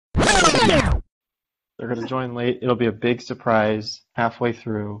They're going to join late. It'll be a big surprise halfway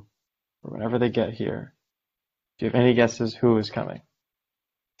through or whenever they get here. Do you have any guesses who is coming?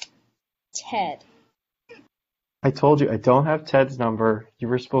 Ted. I told you I don't have Ted's number. You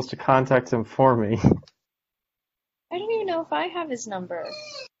were supposed to contact him for me. I don't even know if I have his number.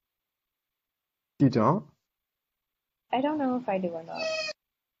 You don't? I don't know if I do or not.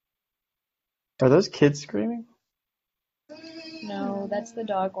 Are those kids screaming? No, that's the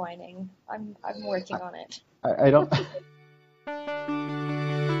dog whining. I'm working on it. I don't.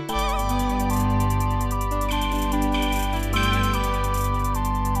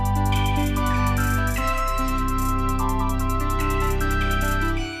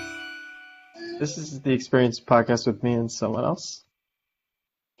 This is the Experience podcast with me and someone else.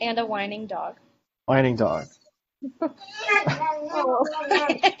 And a whining dog. Whining dog. Oh,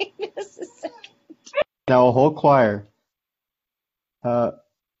 okay. Just a second. Now a whole choir.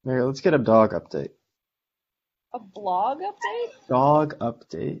 Mary, let's get a dog update. A blog update? Dog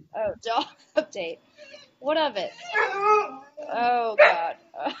update. Oh, dog update. What of it? Oh, God.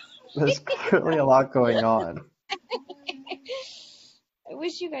 There's clearly a lot going on. I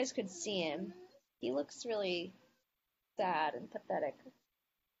wish you guys could see him. He looks really sad and pathetic.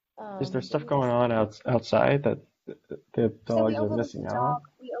 Is there stuff going on outside that the dogs are missing out on?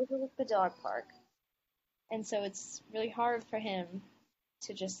 We overlook the dog park. And so it's really hard for him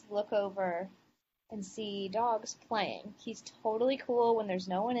to just look over and see dogs playing. He's totally cool when there's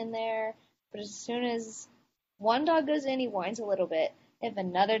no one in there, but as soon as one dog goes in, he whines a little bit. If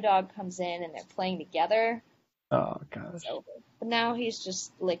another dog comes in and they're playing together, Oh, gosh. it's over. But now he's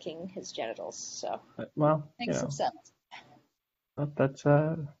just licking his genitals, so Well, makes him sad. that's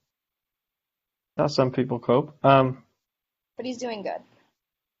how some people cope. But he's doing good.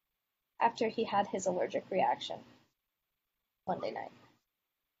 After he had his allergic reaction Monday night.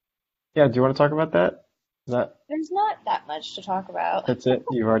 Yeah, do you want to talk about that? There's not that much to talk about. That's it?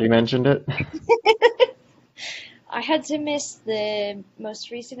 You've already mentioned it? I had to miss the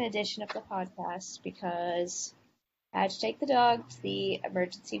most recent edition of the podcast because I had to take the dog to the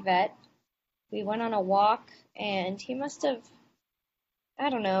emergency vet. We went on a walk, and he must have, I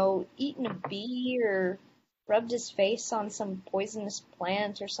don't know, eaten a bee or rubbed his face on some poisonous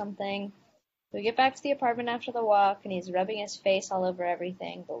plant or something. We get back to the apartment after the walk, and he's rubbing his face all over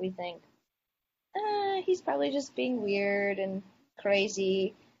everything, but we think, he's probably just being weird and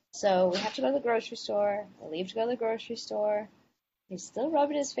crazy. So we have to go to the grocery store. We leave to go to the grocery store. He's still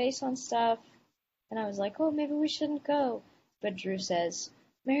rubbing his face on stuff. And I was like, oh, maybe we shouldn't go. But Drew says,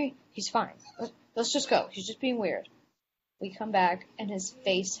 Mary, he's fine. Let's just go. He's just being weird. We come back, and his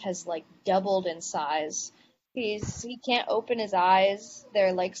face has, doubled in size. He can't open his eyes.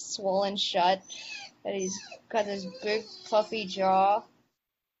 They're, swollen shut. And he's got this big, fluffy jaw.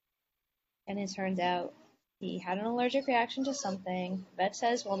 And it turns out he had an allergic reaction to something. The vet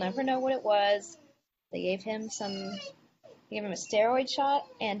says we'll never know what it was. They gave him a steroid shot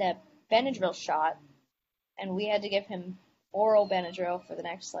and a Benadryl shot. And we had to give him oral Benadryl for the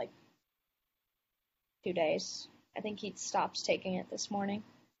next, 2 days. I think he stopped taking it this morning.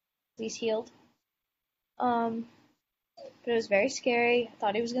 He's healed. But it was very scary. I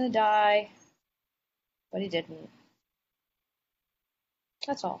thought he was going to die. But he didn't.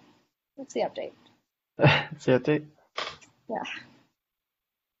 That's all. That's the update. That's the update? Yeah.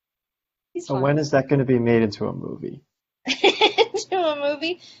 He's So fine. when is that going to be made into a movie? Into a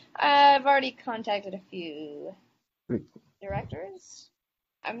movie? I've already contacted a few directors.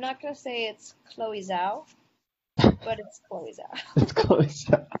 I'm not going to say it's Chloe Zhao, but it's Chloe Zhao. It's close.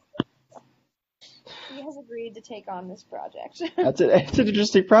 He has agreed to take on this project. It's an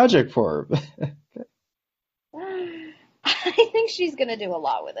interesting project for her. I think she's going to do a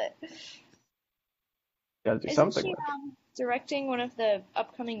lot with it. Gotta do Isn't something she with it. directing one of the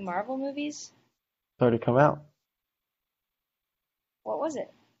upcoming Marvel movies? It's already come out. What was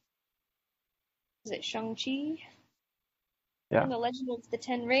it? Was it Shang-Chi? Yeah. And the Legend of the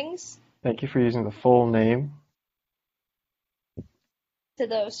Ten Rings? Thank you for using the full name. To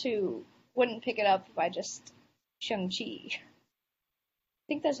those who wouldn't pick it up by just Shang-Chi. I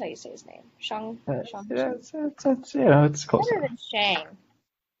think that's how you say his name. Shang-Chi. Yeah, it's close Better enough. than Shang.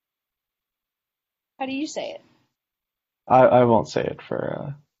 How do you say it? I won't say it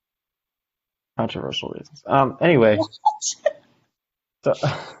for controversial reasons. Anyway. So,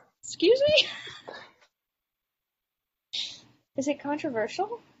 Excuse me? Is it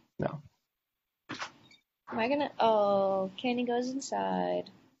controversial? no. Am I gonna... Oh, Kenny goes inside.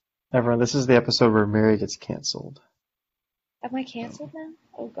 Everyone, this is the episode where Mary gets canceled. Am I canceled now?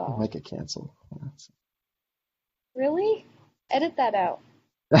 Oh, I God. might get canceled. Really? Edit that out.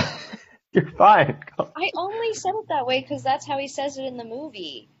 You're fine. I only said it that way because that's how he says it in the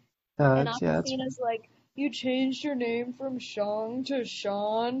movie. And It's Aquafina's like, you changed your name from Shang to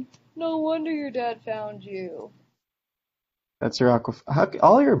Sean? No wonder your dad found you. that's your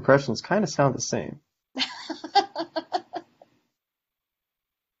all your impressions kind of sound the same.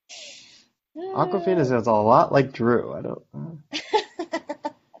 Aquafina sounds a lot like Drew. I don't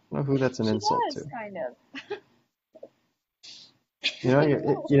know who that's an She insult does, to. kind of.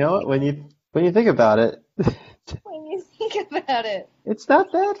 You know what? When you think about it, When you think about it. it's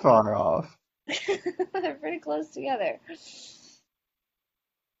not that far off. They're pretty close together.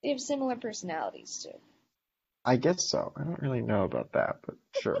 They have similar personalities, too. I guess so. I don't really know about that, but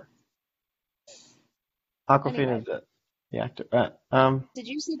sure. Aquafina Anyway, is the actor. did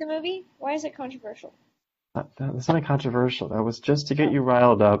you see the movie? Why is it controversial? That's not controversial. That was just to get you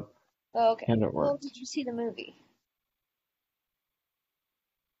riled up, Oh, okay. and it Well, worked. did you see the movie?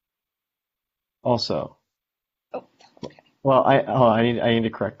 Also, Oh, okay. well, I need to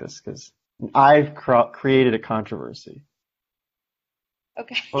correct this because I've created a controversy.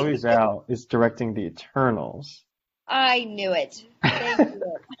 Okay. Chloe Zhao is directing the Eternals. I knew it. Thank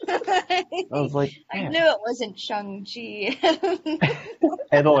you. I was like, I man. knew it wasn't Shang-Chi.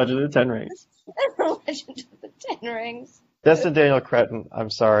 And the Legend of the Ten Rings. The Legend of the Ten Rings. Destin Daniel Cretton. I'm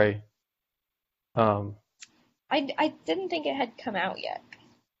sorry. To I didn't think it had come out yet.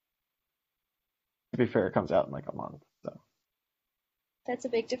 be fair, it comes out in like a month, so That's a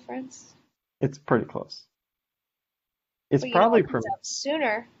big difference. it's pretty close. It's But you know probably what comes out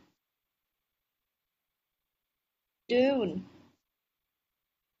sooner? Dune.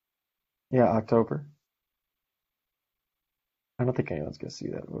 yeah, October. I don't think anyone's gonna see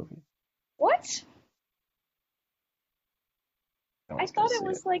that movie. What? No I one's gonna thought it see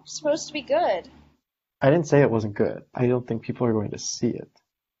was it. like supposed to be good. I didn't say it wasn't good. I don't think people are going to see it.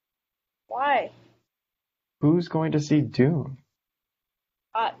 Why? Who's going to see Dune?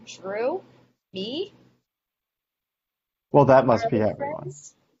 Drew? Me? Well, that Our must be other everyone.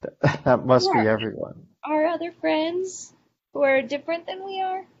 friends? That must be Yeah. everyone. Our other friends who are different than we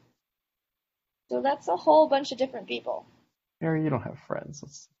are? So that's a whole bunch of different people. Mary, you don't have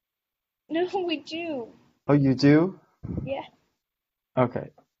friends. No, we do. Oh, you do? Yeah, Okay.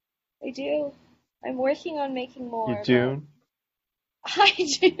 I do. I'm working on making more. You But Dune? I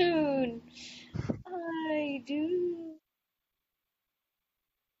do. I do.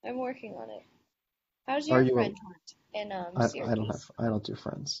 I'm working on it. How's Are your you? friend hunt in Syracuse? I don't do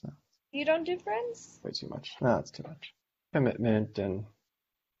friends. No, You don't do friends? way too much. No, it's too much. Commitment and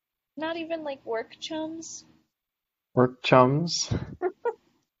Not even like work chums? work chums.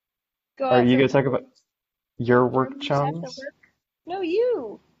 Go Are out you for gonna talk about your work brews after chums? work? No,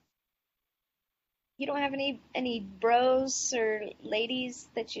 you. You don't have any bros or ladies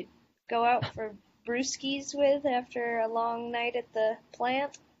that you go out for brewskis with after a long night at the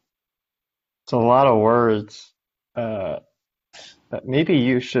plant? It's a lot of words that maybe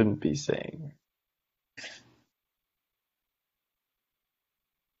you shouldn't be saying.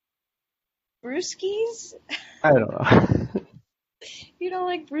 Brewskis? I don't know. You don't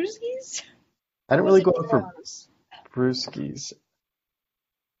like brewskis? I Or don't was really it go out for bros? brewskis.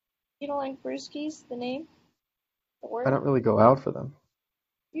 You don't like brewskis, the name? The I word? don't really go out for them.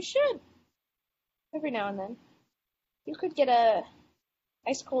 You should. Every now and then. You could get a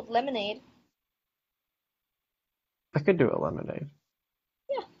ice cold lemonade. I could do a lemonade.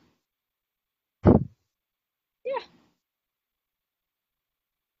 Yeah, yeah.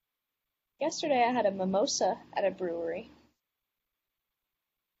 Yesterday I had a mimosa at a brewery.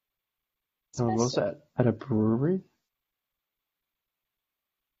 A mimosa at a brewery?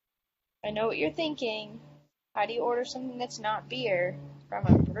 I know what you're thinking. How do you order something that's not beer from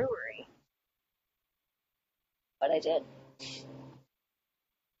a brewery? But I did.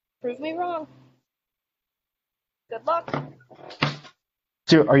 Prove me wrong. Good luck.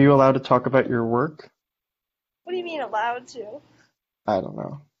 Are you allowed to talk about your work? What do you mean allowed to? I don't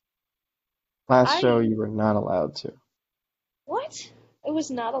know. Last show you were not allowed to. What? It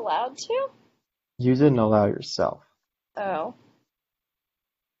was not allowed to? You didn't allow yourself. Oh.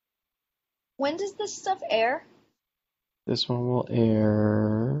 When does this stuff air? This one will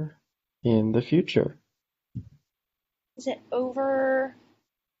air in the future. Is it over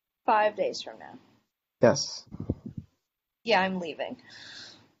 5 days from now? Yes. Yeah, I'm leaving.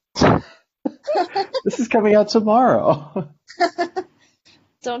 This is coming out tomorrow.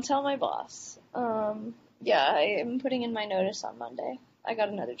 Don't tell my boss. Yeah, I am putting in my notice on Monday. I got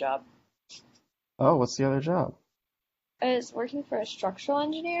another job. Oh, what's the other job? I was working for a structural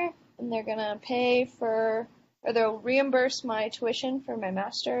engineer, and they're gonna pay for, or they'll reimburse my tuition for my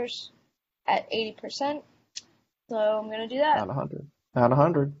master's, at 80%, so I'm gonna do that. Not 100. Not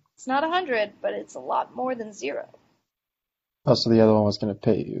 100. It's not 100, but it's a lot more than zero. Oh, so the other one was going to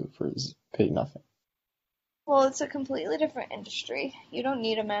pay nothing. Well, it's a completely different industry. You don't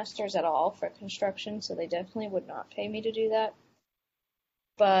need a master's at all for construction, so they definitely would not pay me to do that.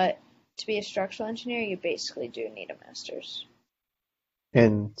 But to be a structural engineer, you basically do need a master's.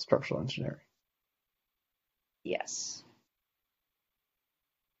 In structural engineering. Yes.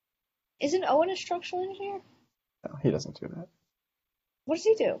 Isn't Owen a structural engineer? No, he doesn't do that. What does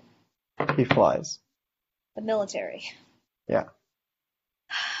he do? He flies. The military. Yeah.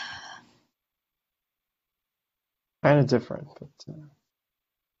 Kind of different, but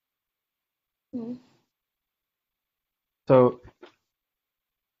Hmm. so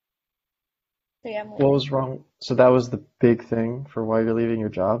So yeah, what was wrong? So that was the big thing for why you're leaving your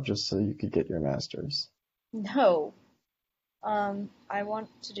job, just so you could get your master's. no. I want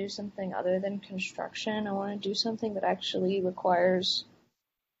to do something other than construction. I want to do something that actually requires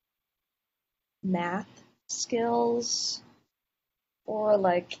math skills or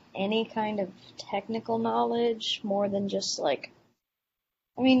like any kind of technical knowledge more than just like,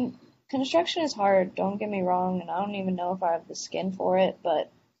 I mean, construction is hard, don't get me wrong, and I don't even know if I have the skin for it,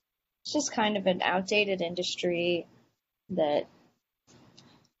 but it's just kind of an outdated industry that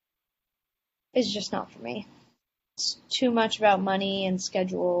is just not for me. It's too much about money and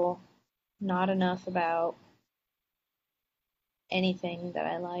schedule, not enough about anything that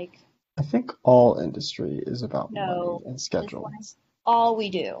I like. I think all industry is about money No, and this schedule. one is all we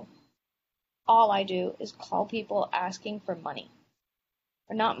do. All I do is call people asking for money.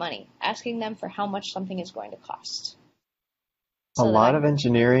 Or not money, asking them for how much something is going to cost. A So that I lot of can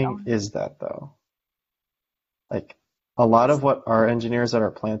engineering is that though. Like a lot of what our engineers at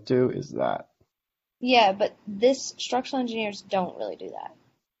our plant do is that. yeah, but this structural engineers don't really do that.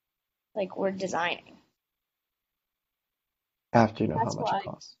 Like we're designing. After you know how That's much it why.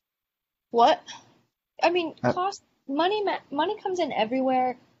 costs. What? I mean, Uh, cost money comes in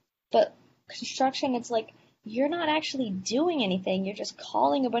everywhere, but construction it's like you're not actually doing anything. You're just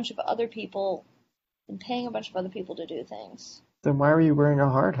calling a bunch of other people and paying a bunch of other people to do things Then why were you wearing a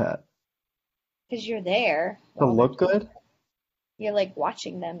hard hat? because you're there To while they're look good? you're like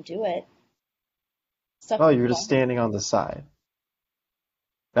watching them do it. Stuff Oh, you you're just want. standing on the side.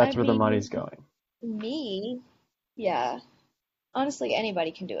 I That's where the money's mean, going. me, yeah. Honestly,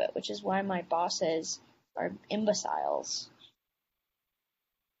 anybody can do it, which is why my bosses are imbeciles.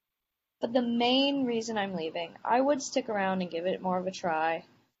 But the main reason I'm leaving, I would stick around and give it more of a try.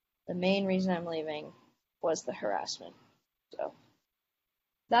 The main reason I'm leaving was the harassment. So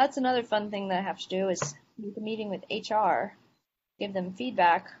that's another fun thing that I have to do is meet the meeting with HR, give them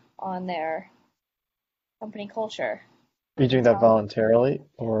feedback on their company culture. Are you doing that voluntarily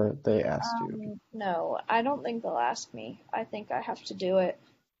or they asked you? No, I don't think they'll ask me. I think I have to do it.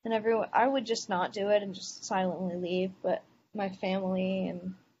 And everyone, I would just not do it and just silently leave, but my family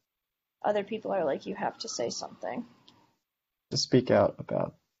and other people are like, you have to say something. To speak out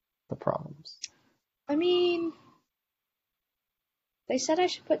about the problems. I mean, they said I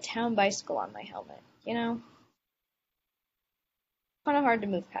should put Town Bicycle on my helmet, you know? Kind of hard to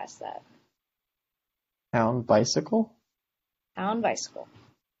move past that. Town bicycle? Town Bicycle.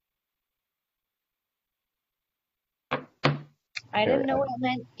 I didn't know what it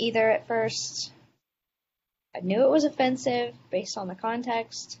meant either at first. I knew it was offensive based on the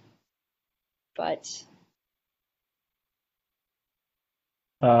context, but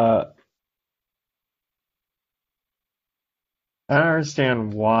I don't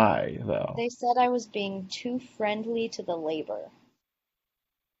understand why, though. they said I was being too friendly to the labor.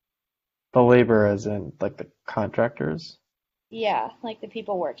 The labor as in, like, the contractors? Yeah, like the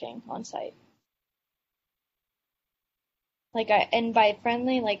people working on site. And by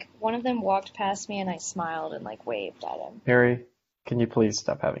friendly, like one of them walked past me and I smiled and like waved at him. Harry, can you please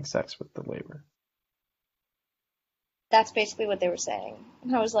stop having sex with the labor? That's basically what they were saying.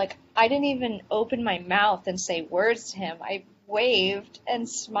 And I was like, I didn't even open my mouth and say words to him. I waved and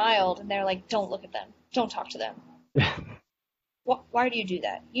smiled and they're like, don't look at them. Don't talk to them. Why do you do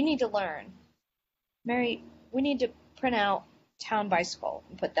that? You need to learn. Mary, we need to print out Town Bicycle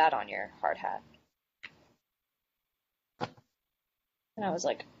and put that on your hard hat. And I was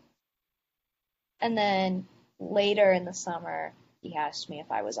like, and then later in the summer, he asked me if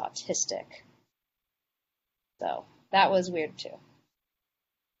I was autistic. So that was weird too.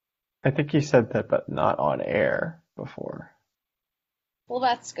 I think you said that, but not on air before. Well,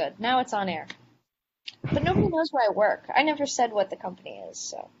 that's good. Now it's on air. But nobody knows where I work. I never said what the company is,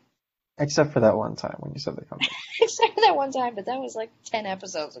 so. Except for that one time when you said they come back. Except for that one time, but that was like 10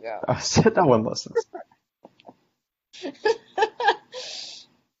 episodes ago. I said no one listens.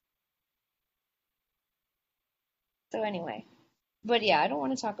 So anyway, but yeah, I don't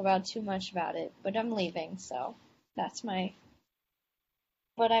want to talk about too much about it, but I'm leaving, so that's my.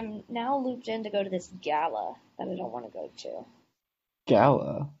 But I'm now looped in to go to this gala that I don't want to go to.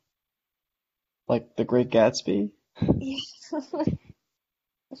 Gala? Like The Great Gatsby? Yeah,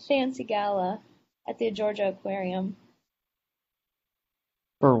 a fancy gala at the Georgia Aquarium.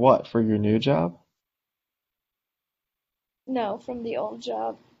 For what? For your new job? No, from the old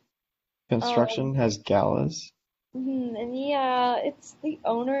job. Construction has galas? And yeah, it's the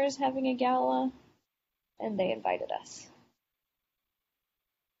owners having a gala, and they invited us.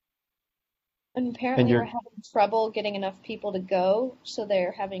 And And apparently we're you're having trouble getting enough people to go, so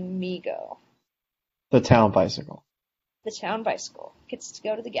they're having me go. the town bicycle. The town bicycle gets to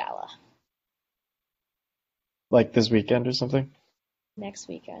go to the gala Like this weekend or something? next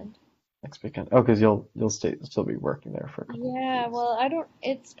weekend. Next weekend. Oh, because you'll still be working there for a couple of Yeah, weeks. well, I don't.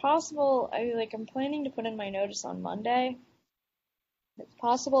 It's possible. I'm planning to put in my notice on Monday. It's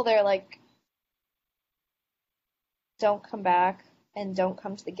possible they're like, don't come back and don't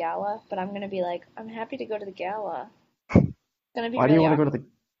come to the gala, but I'm gonna be like, I'm happy to go to the gala. It's gonna be Why do you really want to go awkward. to the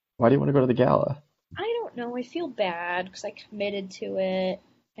Why do you want to go to the gala? I don't know. I feel bad because I committed to it,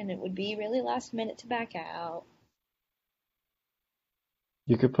 and it would be really last minute to back out.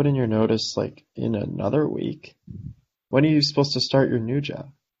 You could put in your notice like in another week. When are you supposed to start your new job?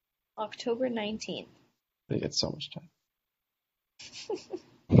 October 19th. You get so much time.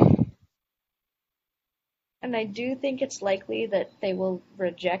 And I do think it's likely that they will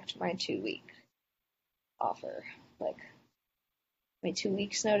reject my 2 week offer. Like, my 2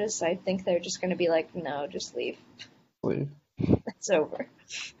 weeks notice, I think they're just going to be like, no, just leave. Leave. It's over.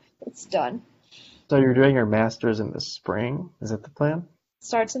 It's done. So you're doing your master's in the spring? Is that the plan?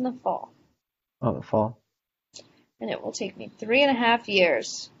 Starts in the fall, Oh, the fall. and it will take me 3.5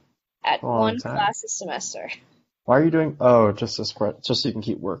 years It's at a long one time. class a semester. Why are you doing? Oh, just to spread, just so you can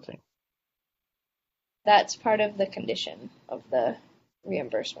keep working. That's part of the condition of the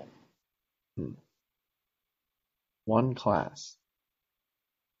reimbursement. Hmm. One class.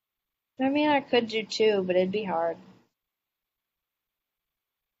 I mean, I could do two, but it'd be hard.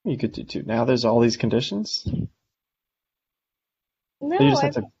 You could do two. Now there's all these conditions. So you No, just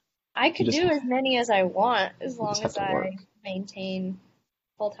have to. I You could just do as many as I want as you just long have as to work. I maintain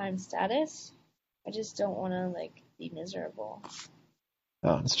full-time status. I just don't want to like be miserable.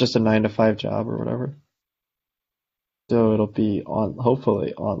 Oh, it's just a 9 to 5 job or whatever. So it'll be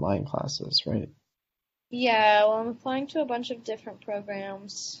hopefully online classes, right? Yeah, well, I'm applying to a bunch of different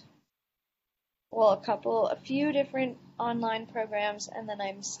programs. Well, a few different online programs, and then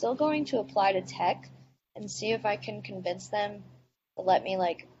I'm still going to apply to tech and see if I can convince them to let me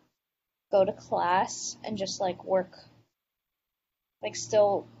like go to class and just like work, like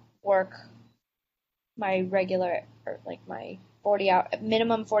still work my regular or like my 40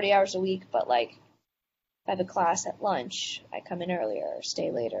 hours a week, but like if I have a class at lunch, I come in earlier or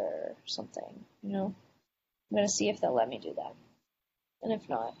stay later or something, you know? I'm gonna see if they'll let me do that. And if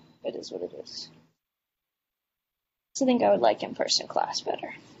not, it is what it is. So I think I would like in-person class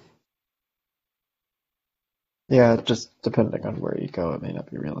better. Yeah, just depending on where you go, it may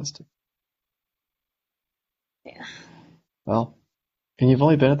not be realistic. Yeah. Well, and you've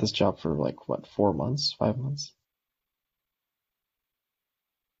only been at this job for like what, 4 months, 5 months?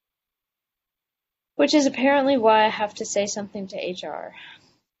 Which is apparently why I have to say something to HR.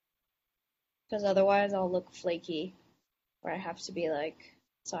 Because otherwise I'll look flaky. Where I have to be like,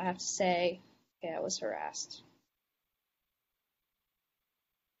 so I have to say, okay, I was harassed.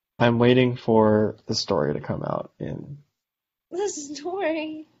 I'm waiting for the story to come out This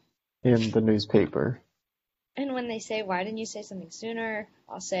story. in the newspaper. And when they say, why didn't you say something sooner?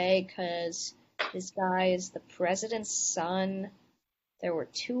 I'll say, because this guy is the president's son. There were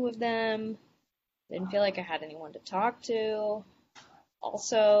two of them. Didn't feel like I had anyone to talk to.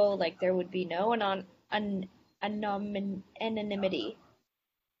 Also, like, there would be no anonymity.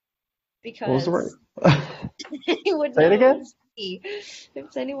 What was the word? Because they would Say it know it again? was me.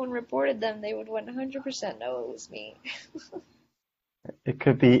 If anyone reported them, they would 100% know it was me. It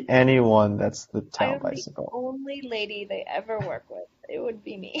could be anyone that's the I town am the bicycle. only lady they ever work with. It would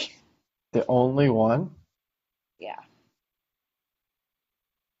be me. The only one? Yeah.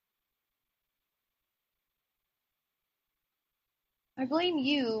 I blame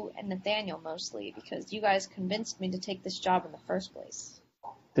you and Nathaniel mostly because you guys convinced me to take this job in the first place.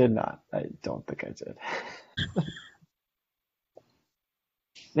 Did not. I don't think I did.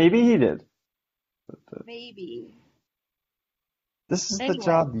 Maybe he did. Maybe. This is the Anyway,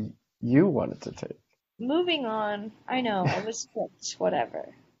 job you wanted to take. moving on. I know, I was tricked,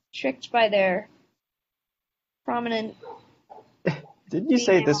 whatever. Tricked by their prominent Didn't you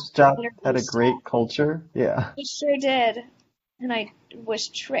say female this job interview had a staff. great culture? Yeah. It sure did. And I was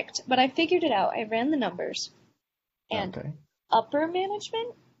tricked, but I figured it out. I ran the numbers. And Okay. upper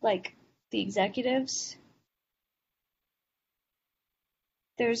management, like the executives,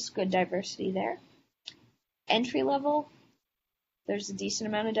 there's good diversity there. Entry level, there's a decent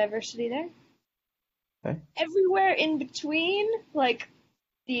amount of diversity there. Okay. Everywhere in between, like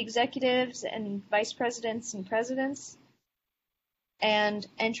the executives and vice presidents and presidents, and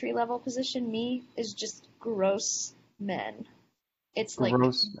entry level position, me, is just gross men. It's like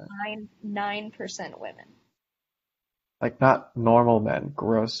Gross men. 9% women. Like not normal men,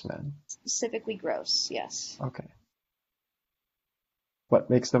 gross men. Specifically gross, yes. Okay. What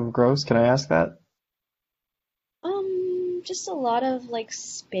makes them gross? Can I ask that? Just a lot of like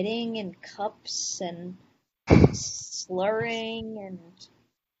spitting in cups and slurring and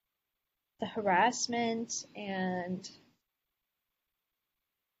the harassment and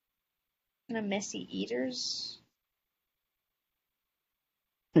kind of messy eaters.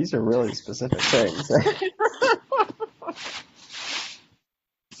 These are really specific things.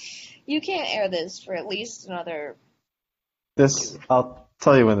 You can't air this for at least another. I'll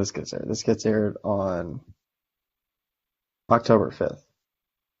tell you when this gets aired. This gets aired on October 5th.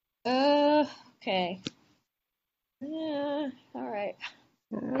 Okay. All right.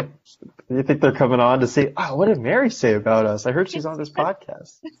 You think they're coming on to say, oh, what did Mary say about us? I heard she's on this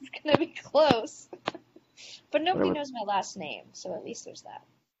podcast. It's gonna be close. But nobody Whatever. knows my last name, so at least there's that.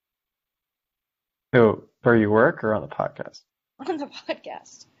 Who, where you work or on the podcast? On the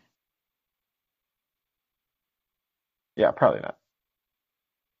podcast. Yeah, probably not.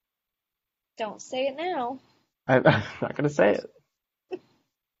 Don't say it now. I'm not going to say it.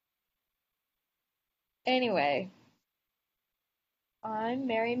 Anyway, I'm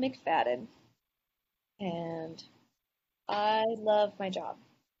Mary McFadden, and I love my job.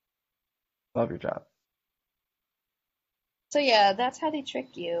 Love your job. So yeah, that's how they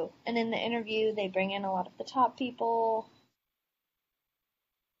trick you. And in the interview, they bring in a lot of the top people.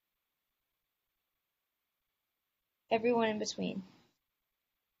 Everyone in between.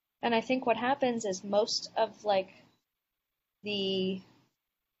 And I think what happens is most of like the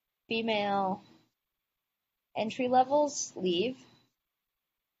female entry levels leave.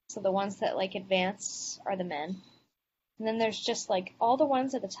 So the ones that like advance are the men. And then there's just like all the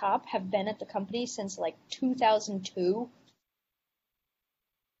ones at the top have been at the company since like 2002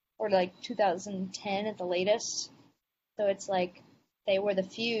 or like 2010 at the latest. So it's like they were the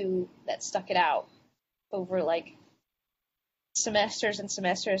few that stuck it out over like semesters and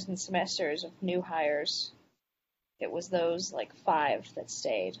semesters and semesters of new hires. It was those like 5 that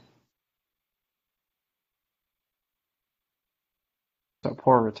stayed. So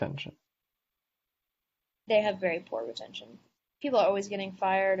poor retention. They have very poor retention. People are always getting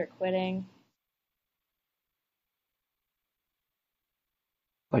fired or quitting.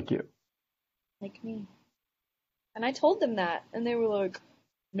 Like you. Like me. And I told them that, and they were like,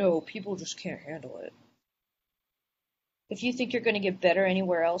 no, people just can't handle it. If you think you're going to get better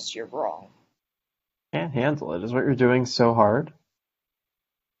anywhere else, you're wrong. Can't handle it. Is what you're doing so hard?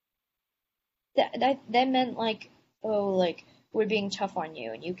 That meant like, oh, like, we're being tough on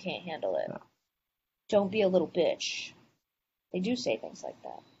you and you can't handle it. No. Don't be a little bitch. They do say things like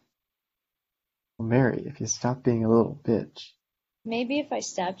that. Well, Mary, if you stop being a little bitch. Maybe if I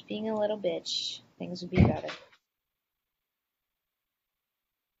stopped being a little bitch, things would be better.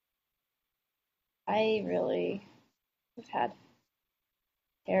 I really have had a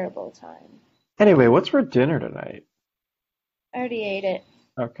terrible time. Anyway, what's for dinner tonight? I already ate it.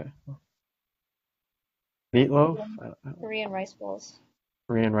 Okay. Meatloaf? I don't know. Korean rice bowls.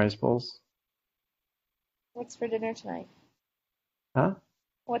 Korean rice bowls? What's for dinner tonight? Huh?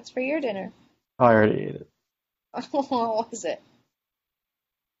 What's for your dinner? Oh, I already ate it. What was it?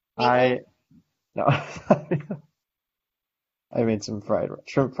 No. I made some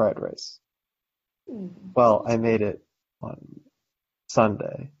shrimp fried rice. Well, I made it on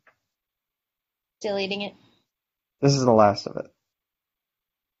Sunday. Still eating it? This is the last of it.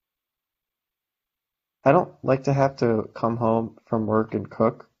 I don't like to have to come home from work and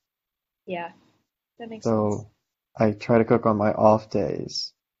cook, Yeah, that makes sense. so I try to cook on my off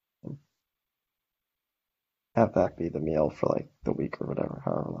days and have that be the meal for like the week or whatever,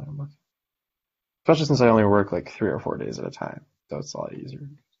 however long I'm working. Especially since I only work like 3 or 4 days at a time, so it's a lot easier.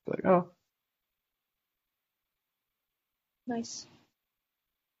 Like, oh, Nice.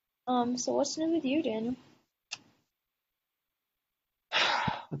 So what's new with you, Daniel?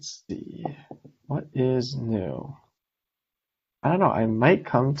 Let's see. What is new? I don't know. I might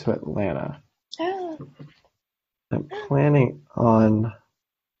come to Atlanta. Oh, I'm planning on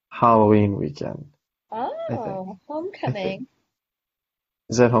Halloween weekend, I think. oh, I think. homecoming.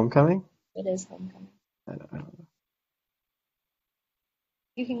 Is that homecoming? It is homecoming. I don't know.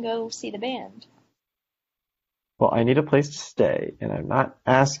 You can go see the band. Well, I need a place to stay, and I'm not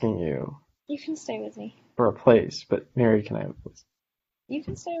asking you You can stay with me. for a place, but Mary, can I have a place? You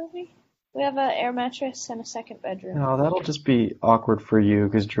can stay with me. We have an air mattress and a second bedroom. No, that'll just be awkward for you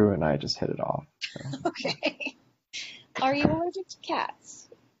because Drew and I just hit it off. So. Okay. Are you allergic to cats?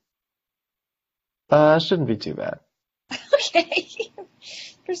 Shouldn't be too bad. Okay.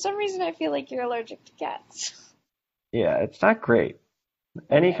 For some reason, I feel like you're allergic to cats. Yeah, it's not great.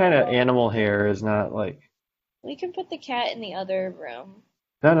 Any Okay, kind of well, animal hair is not like, we can put the cat in the other room.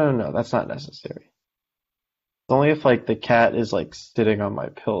 no, that's not necessary. It's only if like the cat is like sitting on my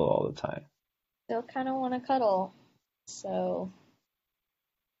pillow all the time. They'll kind of want to cuddle. So,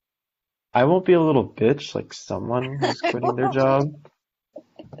 I won't be a little bitch like someone who's quitting their job.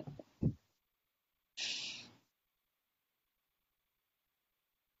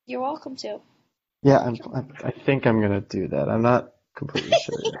 you're welcome to. Yeah, I think I'm gonna do that. I'm not completely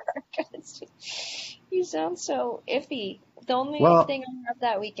sure yet. You sound so iffy. The only Well, thing I have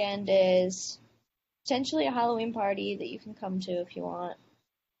that weekend is potentially a Halloween party that you can come to if you want.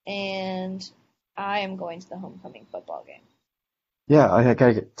 And I am going to the homecoming football game. yeah, I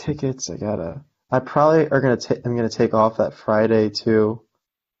gotta get tickets. I probably are gonna take. I'm gonna take off that Friday too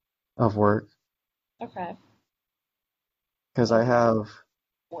of work Okay. because Okay.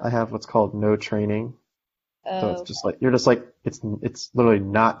 I have what's called no training. So it's Oh, just like you're just like it's literally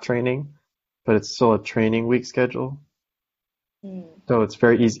not training, but it's still a training week schedule. hmm. So it's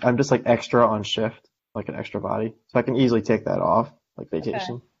very easy. I'm just like extra on shift, like an extra body. So I can easily take that off, like Okay.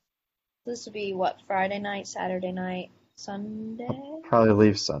 vacation. This would be what, Friday night, Saturday night, I'll Sunday? probably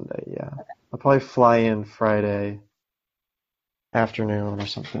leave Sunday, yeah. Okay. I'll probably fly in Friday afternoon or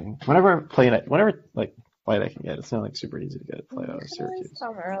something. Whenever like flight I can get. It's not like super easy to get a flight You out of could always Syracuse.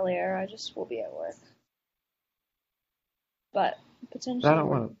 come earlier. I just will be at work. But But I potentially don't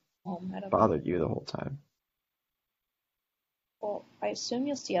work want to from home. I don't know. bother you the whole time. Well, I assume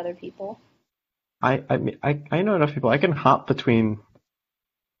you'll see other people. I know enough people. I can hop between.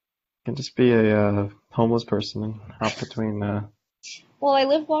 Can just be a homeless person and hop between. Well, I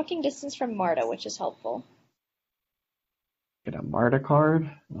live walking distance from MARTA, which is helpful. Get a MARTA card.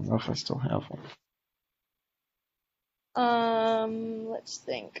 I don't know if I still have one. Let's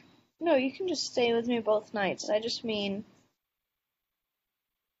think. No, you can just stay with me both nights. I just mean,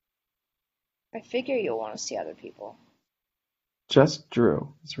 I figure you'll want to see other people. Just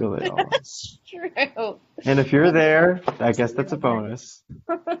Drew. It's really all. That's true. And if you're there, I guess So you're that's a okay. bonus.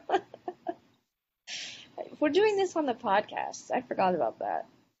 We're doing this on the podcast. I forgot about that.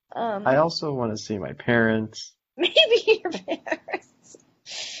 I Um, also want to see my parents. maybe your parents.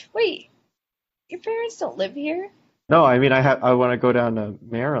 Wait, your parents don't live here? No, I mean I want to go down to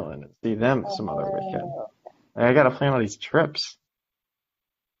Maryland and see them some other weekend. Oh. I gotta plan all these trips.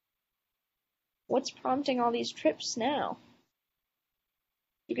 What's prompting all these trips now?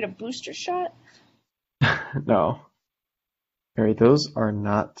 You get a booster shot? No, Mary, those are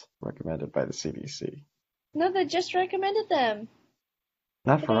not recommended by the CDC. No, they just recommended them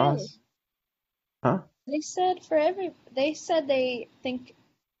Not for today. us. Huh? They said they think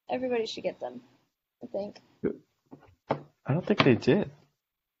everybody should get them. I think. I don't think they did.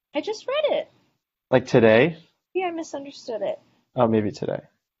 I just read it. Like today? Yeah, I misunderstood it. Oh, maybe today.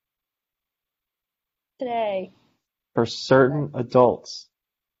 Today. For certain adults.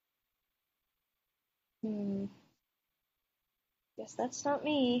 Hmm. Guess that's not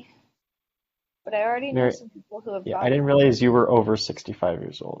me. But I already know Mary, some people who have yeah, I gotten didn't them. realize you were over 65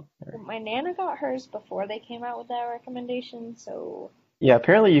 years old, Mary. My Nana got hers before they came out with that recommendation, so Yeah,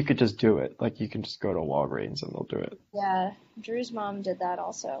 apparently you could just do it. Like you can just go to Walgreens and they'll do it. yeah, Drew's mom did that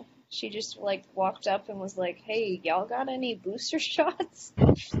also. She just like walked up and was like, "Hey, y'all got any booster shots?"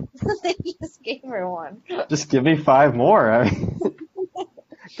 They just gave her one. Just give me 5 more. I mean,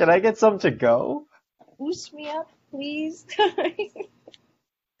 can I get some to go? Boost me up, please.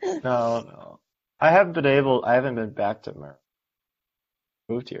 No. I haven't been back to America.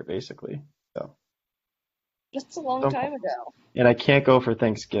 Moved here basically. So, That's a long some time point. ago. And I can't go for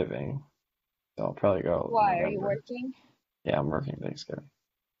Thanksgiving. So I'll probably go in Why? Are you November. working? Yeah, I'm working Thanksgiving.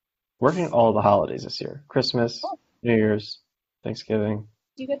 Working all the holidays this year. Christmas, Oh, New Year's, Thanksgiving.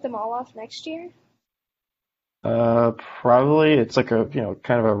 do you get them all off next year? Probably it's like a,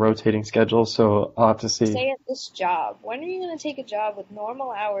 kind of a rotating schedule, so I'll have to see. Stay at this job. When are you going to take a job with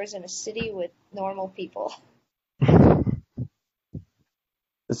normal hours in a city with normal people? A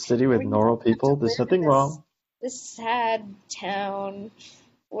city with Where you normal don't have to people, there's live in nothing wrong. this sad town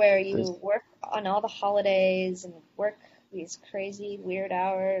where There's, you work on all the holidays and work these crazy weird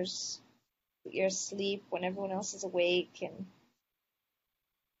hours. You're asleep when everyone else is awake. And uh,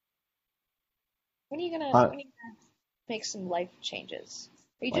 when are you gonna make some life changes?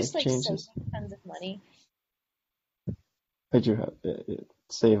 Are you just life like saving changes. tons of money? I do have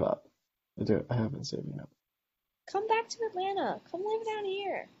save up. I have been saving up. Come back to Atlanta. Come live down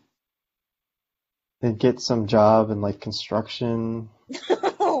here. And get some job in like construction.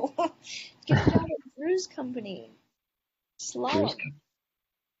 No. Get a job at Drew's company. Drew's, Slalom.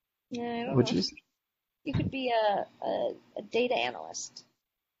 Yeah, I don't would know. you You could be a data analyst.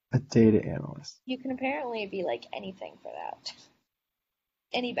 a data analyst? You can apparently be like anything for that.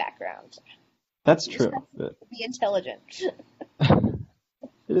 Any background. That's You just true. have But to be intelligent. it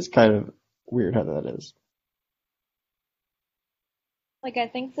is kind of weird how that is. Like I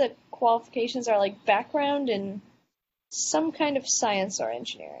think the qualifications are like background in some kind of science or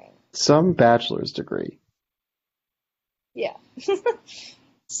engineering. Some bachelor's degree. Yeah.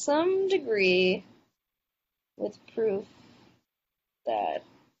 Some degree with proof that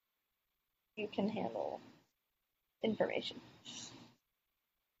you can handle information.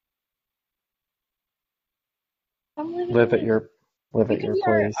 Come live in Live at Atlanta. your live You at could your be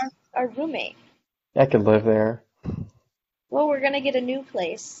place. our roommate. I could live there. Well, we're gonna get a new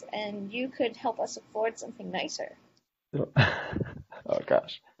place, and you could help us afford something nicer. Oh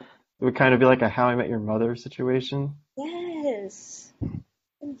gosh. It would kind of be like a How I Met Your Mother situation. Yes.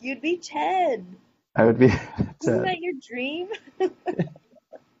 And you'd be Ted. I would be Isn't Ted. that your dream?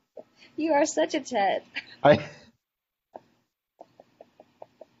 You are such a Ted. I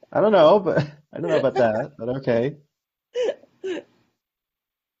I don't know, but I don't know about that, but okay.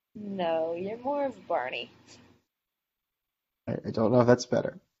 No, you're more of Barney. I don't know if that's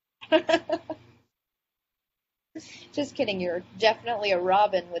better. Just kidding, you're definitely a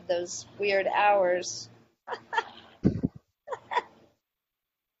Robin with those weird hours.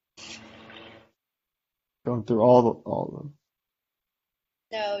 Going through all of them.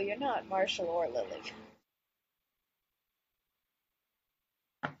 No, you're not Marshall or Lily.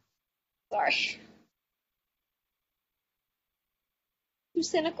 Sorry. Too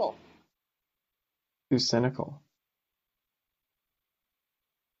cynical. Too cynical.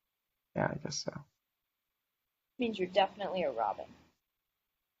 Yeah, I guess so. Means you're definitely a Robin.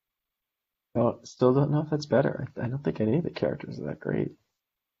 No, still don't know if that's better. I don't think any of the characters are that great.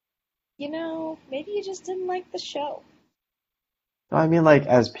 You know, maybe you just didn't like the show. No, I mean like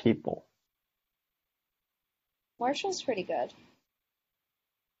as people. Marshall's pretty good.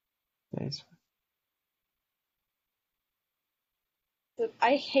 Nice. But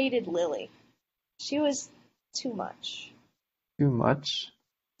I hated Lily. She was too much. Too much?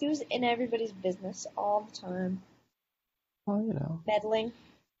 She was in everybody's business all the time. Well, you know. Meddling.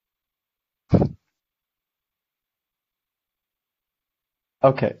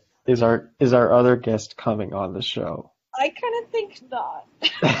 Okay. Is our other guest coming on the show? I kind of think not.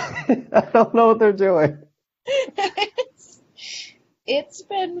 I don't know what they're doing. It's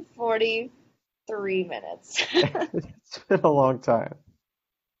been 43 minutes. It's been a long time.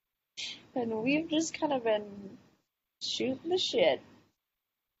 And we've just kind of been shooting the shit.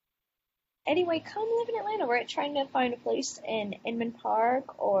 Anyway, come live in Atlanta. We're trying to find a place in Inman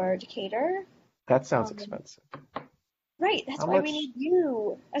Park or Decatur. That sounds Um, expensive. right, that's How why we much? need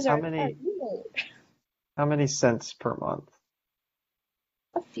you as How our many? roommate. How many cents per month?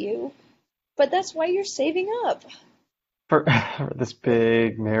 A few. But that's why you're saving up. For this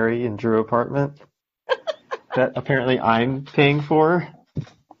big Mary and Drew apartment that apparently I'm paying for?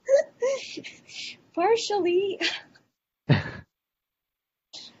 Partially.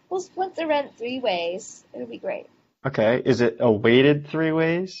 We'll split the rent 3 ways. It'll be great. Okay, is it a weighted 3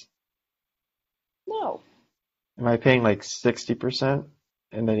 ways? No. Am I paying like 60%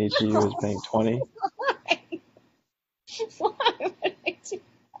 and then each of you is paying 20? Why? Why would I do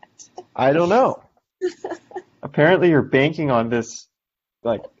I don't know. Apparently you're banking on this,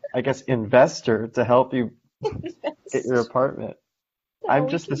 like, I guess investor to help you get your that? apartment. No, I'm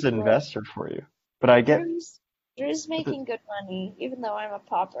we just can this do it. investor for you. But I get Drew's making good money, even though I'm a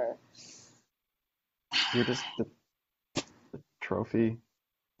pauper. you're just the trophy.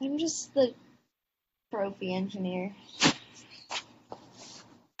 I'm just the trophy engineer.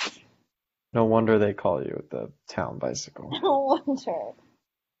 No wonder they call you the town bicycle. No wonder.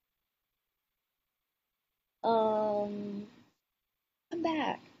 Come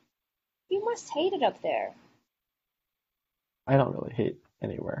back. You must hate it up there. I don't really hate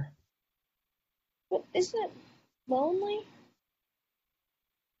anywhere. But isn't it lonely?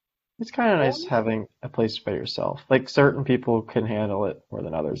 It's kind of nice Lonely? having a place by yourself. Like certain people can handle it more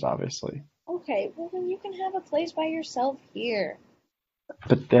than others, obviously. Okay, well then you can have a place by yourself here.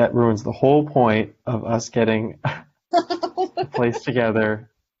 But that ruins the whole point of us getting a place together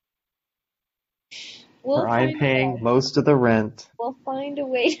where We'll I'm find a paying way. most of the rent. We'll find a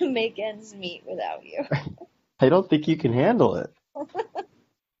way to make ends meet without you. I don't think you can handle it.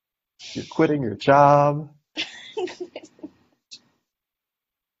 You're quitting your job.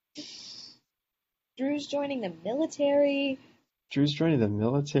 Drew's joining the military. Drew's joining the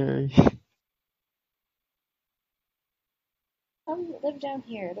military. Come live down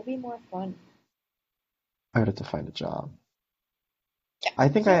here. It'll be more fun. I would have to find a job. I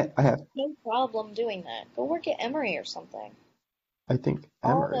think I have. No problem doing that. Go work at Emory or something. I think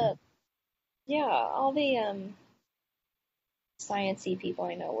All Emory. all the sciencey people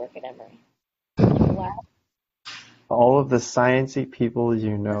I know work at Emory. In a lab. All of the sciencey people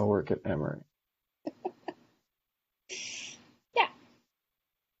you know work at Emory. Yeah.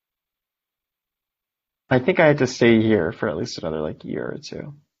 I think I had to stay here for at least another year or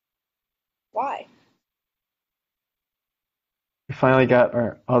two. Why? We finally got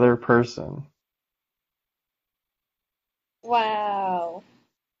our other person. Wow.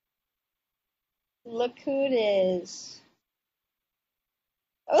 Look who it is.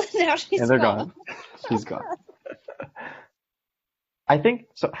 Oh, now she's And they're gone. gone. She's gone. I think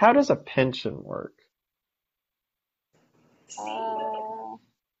so. How does a pension work? Uh,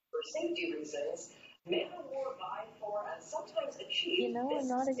 For safety reasons, men or more vie for and sometimes achieve I'm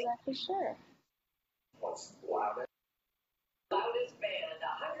not exactly sure. What's loudest? Loudest band,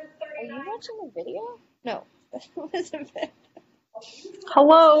 Are you 139. watching the video? No. Elizabeth.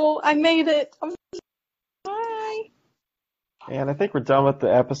 Hello, I made it. Hi. And I think we're done with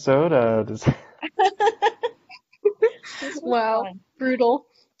the episode. This was Wow, fun. brutal.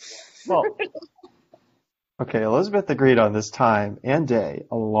 Well, okay, Elizabeth agreed on this time and day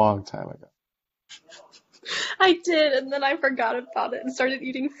a long time ago. I did, and then I forgot about it and started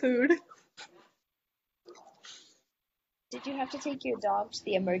eating food. Did you have to take your dog to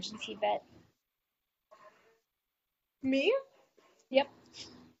the emergency vet? Me? Yep.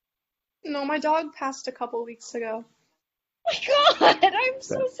 No, my dog passed a couple weeks ago. Oh my God, I'm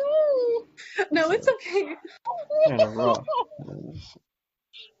so sorry. No, it's okay. Kind of rough.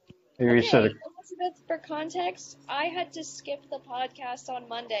 Maybe we should have. Elizabeth, for context, I had to skip the podcast on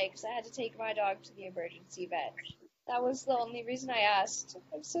Monday because I had to take my dog to the emergency vet. That was the only reason I asked.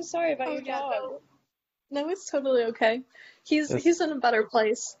 I'm so sorry about your dog. No, it's totally okay. He's Yes. in a better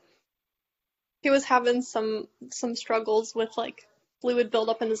place. He was having some struggles with fluid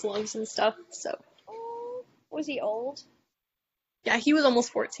buildup in his lungs and stuff. So Oh, was he old? yeah, he was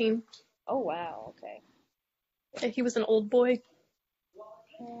almost 14. Oh, wow, okay. Yeah, he was an old boy.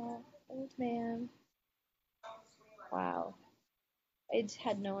 Old man. Wow. I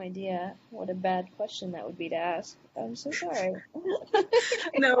had no idea what a bad question that would be to ask. I'm so sorry.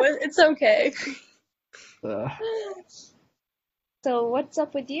 No, it's okay. So what's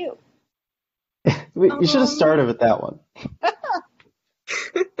up with you? You should have started with that one.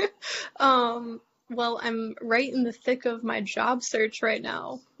 Well, I'm right in the thick of my job search right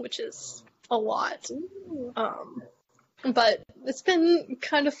now, which is a lot. But it's been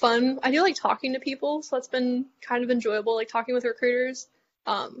kind of fun. I do like talking to people, so that's been kind of enjoyable, like talking with recruiters.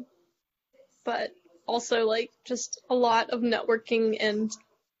 But also just a lot of networking and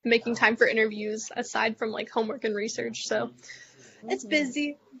making time for interviews aside from homework and research. So it's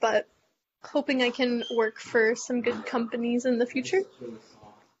busy, but hoping I can work for some good companies in the future.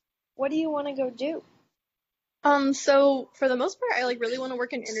 What do you want to go do? So for the most part, I really want to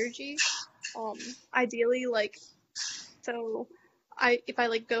work in energy. Ideally, if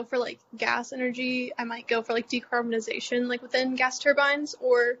I go for gas energy, I might go for decarbonization, within gas turbines,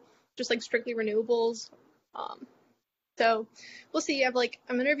 or just strictly renewables. So we'll see.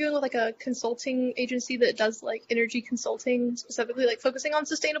 I'm interviewing with a consulting agency that does energy consulting, specifically focusing on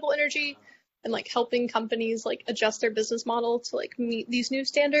sustainable energy and helping companies adjust their business model to meet these new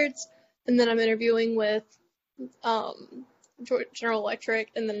standards. And then I'm interviewing with General Electric,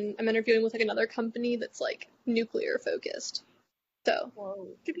 and then I'm interviewing with another company that's nuclear focused. So Whoa,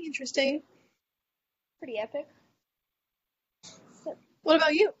 should be interesting. pretty epic. What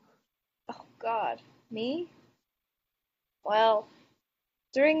about you? Oh God, me? Well,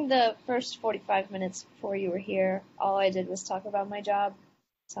 during the first 45 minutes before you were here, all I did was talk about my job,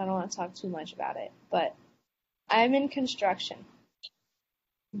 so I don't want to talk too much about it. But I'm in construction.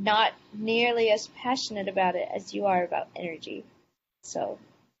 Not nearly as passionate about it as you are about energy. So,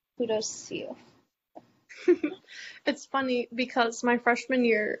 kudos to you. It's funny because my freshman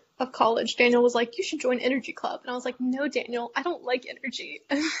year of college, Daniel was like, "You should join Energy Club." And I was like, "No, Daniel, I don't like energy."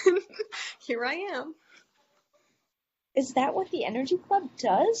 And here I am. Is that what the Energy Club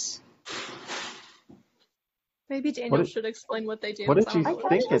does? Maybe Daniel should explain what they do. What did 'cause I you don't know what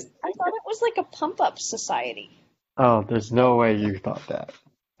think it is. I thought it was like a pump-up society. Oh, there's no way you thought that.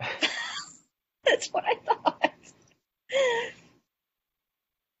 That's what I thought.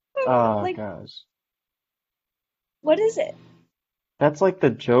 Oh, Like, gosh. what is it? That's like the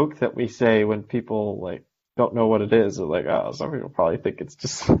joke that we say when people like don't know what it is. They're like, oh, some people probably think it's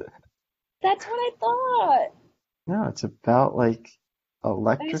just That's what I thought. no, it's about like I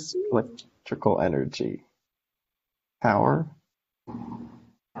assumed. electrical energy. Power?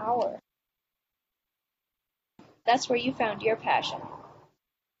 Power. That's where you found your passion.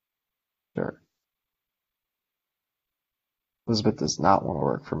 Sure. Elizabeth does not want to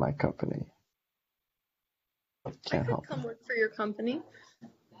work for my company. I Can't could help come it. work for your company,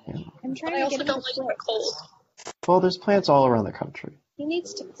 Yeah. I'm but trying I to also get him don't to like quit. the cold. Well, there's plants all around the country. He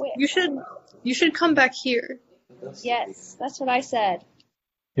needs to quit. You should come back here. Yes, that's what I said.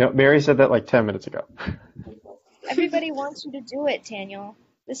 You know, Mary said that like 10 minutes ago. Everybody wants you to do it, Daniel.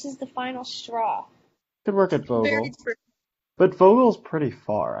 This is the final straw. Could work at Very Vogel. true. But Vogel's pretty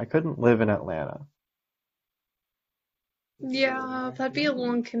far. I couldn't live in Atlanta. Yeah, that'd be a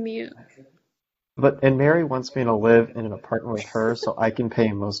long commute. And Mary wants me to live in an apartment with her so I can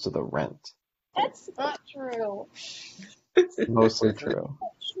pay most of the rent. That's not true. Mostly true.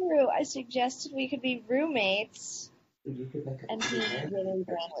 True. I suggested we could be roommates, and he really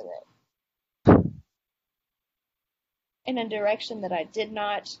ran with it. In a direction that I did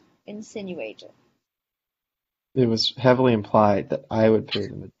not insinuate it. It was heavily implied that I would pay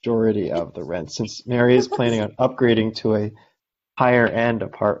the majority of the rent since Mary is planning on upgrading to a higher end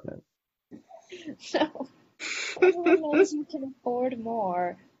apartment. So, everyone knows you can afford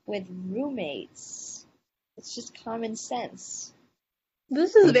more with roommates. It's just common sense.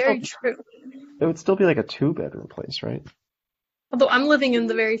 This is very true. It would still be like a 2-bedroom place, right? Although I'm living in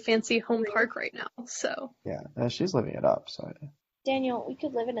the very fancy home park right now, so. Yeah, she's living it up. So, Daniel, we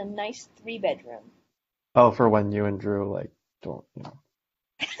could live in a nice 3-bedroom. oh, for when you and Drew like don't, you know.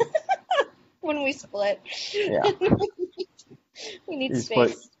 When we split. Yeah. We need You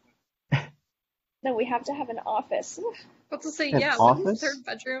space. split. No, we have to have an office. What to say? An Yeah, wouldn't office? third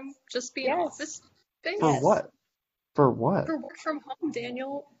bedroom just be an Yes. office space? For Yes. what? For what? For work from home,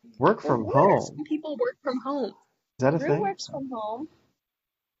 Daniel. Work from work. home. Some people work from home. Is that a Drew thing? works from home.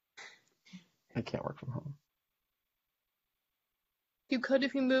 I can't work from home. You could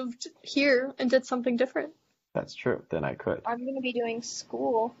if you moved here and did something different. That's true. Then I could. I'm going to be doing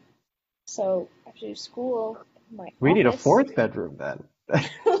school. So, I have to do school in my We need a office. 4th bedroom then.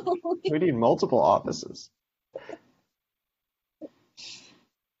 We need multiple offices.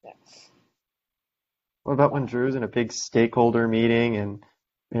 What about when Drew's in a big stakeholder meeting and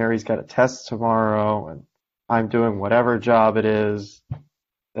Mary's got a test tomorrow and I'm doing whatever job it is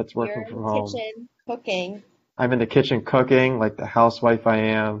that's You're working in from the home. kitchen cooking. I'm in the kitchen cooking like the housewife I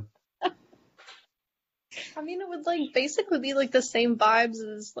am. I mean, it would like basically be like the same vibes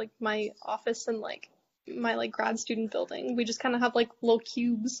as like my office and like my like grad student building. We just kind of have like little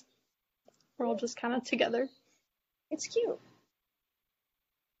cubes. We're all just kind of together. It's cute.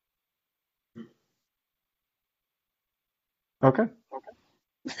 Okay.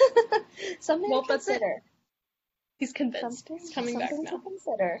 Something Well, to that's it. consider. He's convinced. He's coming back Something now. to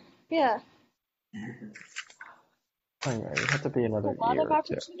consider. Yeah. Oh, yeah, it'd have to be There's another a lot year of or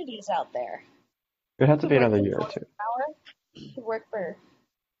two. opportunities out there. It'd have to be Could work another for year or solar two. power. Could work for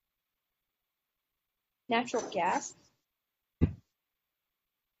natural gas.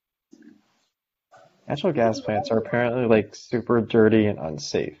 Natural gas plants are apparently like super dirty and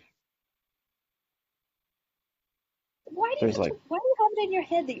unsafe. Why do There's you like why do you have it in your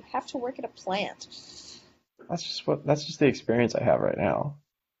head that you have to work at a plant? that's just the experience I have right now.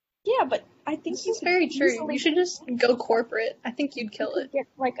 Yeah, but I think This you is could very true. easily You should just go corporate. I think you'd kill it. get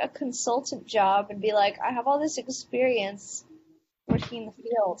like a consultant job and be like, I have all this experience working in the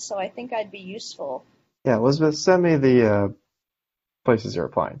field, so I think I'd be useful. Yeah, Elizabeth, send me the places you're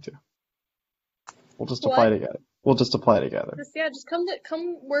applying to. We'll just apply What? together. We'll just apply together. Just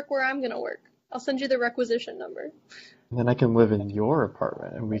come work where I'm gonna work. I'll send you the requisition number. And then I can live in your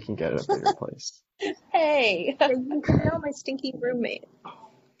apartment and we can get a bigger place. Hey, You can know my stinky roommate.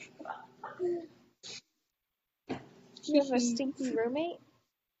 you have a stinky roommate?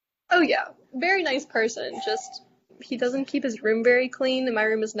 Oh yeah, very nice person. Just he doesn't keep his room very clean, and my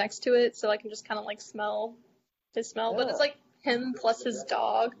room is next to it, so I can just kind of like smell his smell. But it's Ugh. like him plus his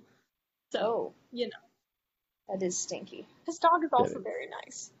dog. So, Oh, you know, that is stinky. his dog is Get also it. very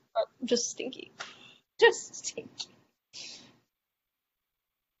nice, but just stinky. Just stinky.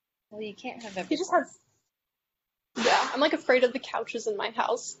 Well, you can't have He everything. just has. Yeah, I'm like afraid of the couches in my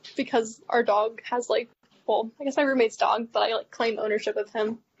house because our dog has like, well, I guess my roommate's dog, but I like claim ownership of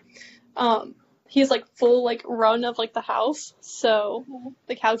him. He has like full like run of like the house, so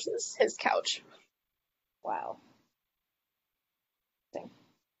the couch is his couch. Wow. Thing.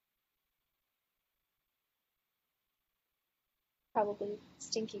 Probably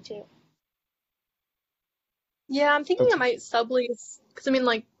stinky too. Yeah, I'm thinking I That's might sublease because I mean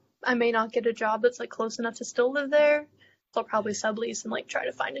like I may not get a job that's like close enough to still live there, so I'll probably sublease and like try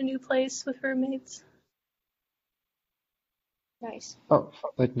to find a new place with roommates. Nice.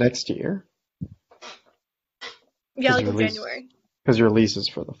 like next year Yeah, because like your in lease January. because your lease is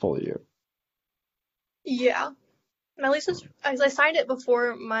for the full year. Yeah, my lease is I signed it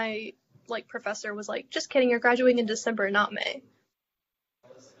before my like professor was like, just kidding, you're graduating in December, not May.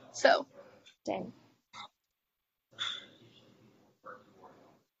 So Dang.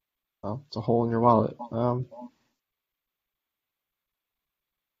 Well, it's a hole in your wallet.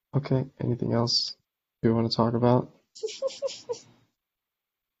 Okay. Anything else you want to talk about?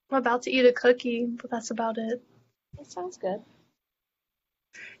 I'm about to eat a cookie, but that's about it. That sounds good.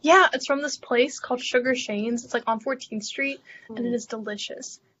 Yeah, it's from this place called Sugar Shane's. It's like on 14th Street, and it is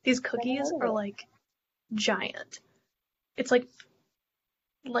delicious. These cookies heard of are it. like giant. It's like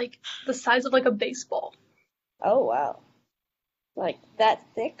the size of like a baseball. Oh, wow. Like that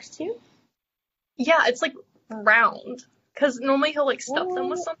thick too? Yeah, it's like round. Because normally he'll like stuff them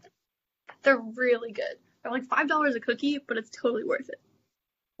with What? something. They're really good. They're like $5 a cookie, but it's totally worth it.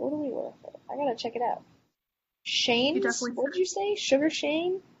 Totally worth it. I gotta check it out. You Shane's? definitely What'd you say? Sugar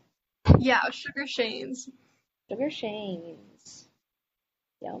Shane? Yeah, Sugar Shane's. Sugar Shane's.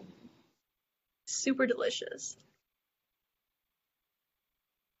 Yum. Super delicious.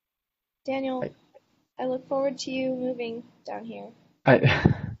 Daniel, I I look forward to you moving down here I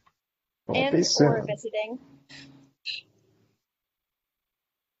won't be and or soon. visiting.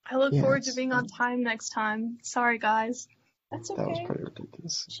 I look Yeah, forward to being on time next time. Sorry, guys. That's that was okay. pretty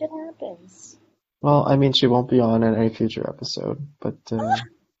ridiculous. Shit happens. Well, I mean, she won't be on in any future episode, but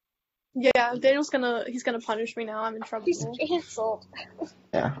Yeah, he's gonna punish me now. I'm in trouble. She's canceled.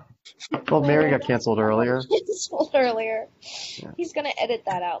 yeah. Well, Mary got canceled earlier. Canceled earlier. Yeah. He's gonna edit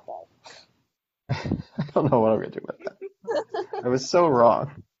that out though. I don't know what I'm gonna do with that. I was so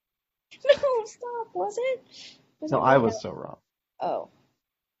wrong. No, stop. Was it? No, I was so wrong Oh,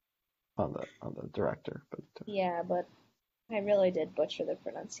 on the director, but yeah, but I really did butcher the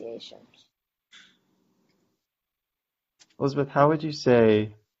pronunciation. Elizabeth, how would you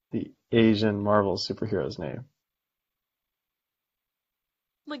say the Asian Marvel superhero's name?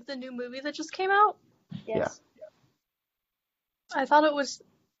 Like the new movie that just came out? Yes. I thought it was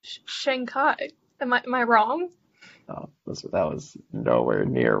Shanghai. Am I wrong? Oh, that was nowhere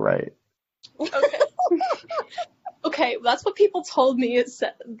near right. Okay. Okay, that's what people told me. It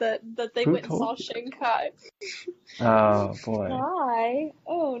said that they Who went and saw told you? Shanghai. Oh boy. Why?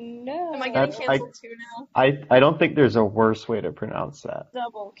 Oh no. Am I getting That's- canceled too now? I don't think there's a worse way to pronounce that.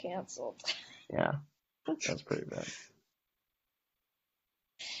 Double canceled. Yeah, that's pretty bad.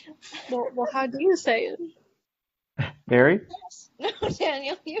 Well, how do you say it? Mary, No,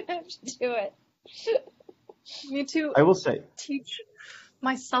 Daniel, you have to do it. Me too. I will say Teach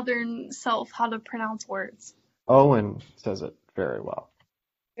my southern self how to pronounce words. Owen says it very well.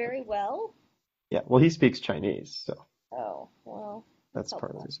 Very well. Yeah, well, he speaks Chinese, so Oh, well. that's part of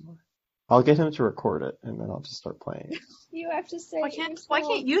the helpful. reason why. I'll get him to record it, and then I'll just start playing. You have to say Why it can't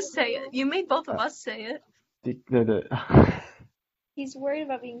yourself. you say it? You made both of us say it. He's worried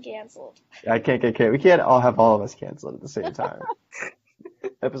about being canceled. I can't get canceled. We can't all have all of us canceled at the same time.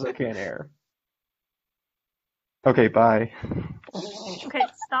 Episode can't air. Okay, bye. Okay,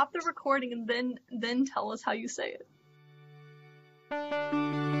 stop the recording and then tell us how you say it.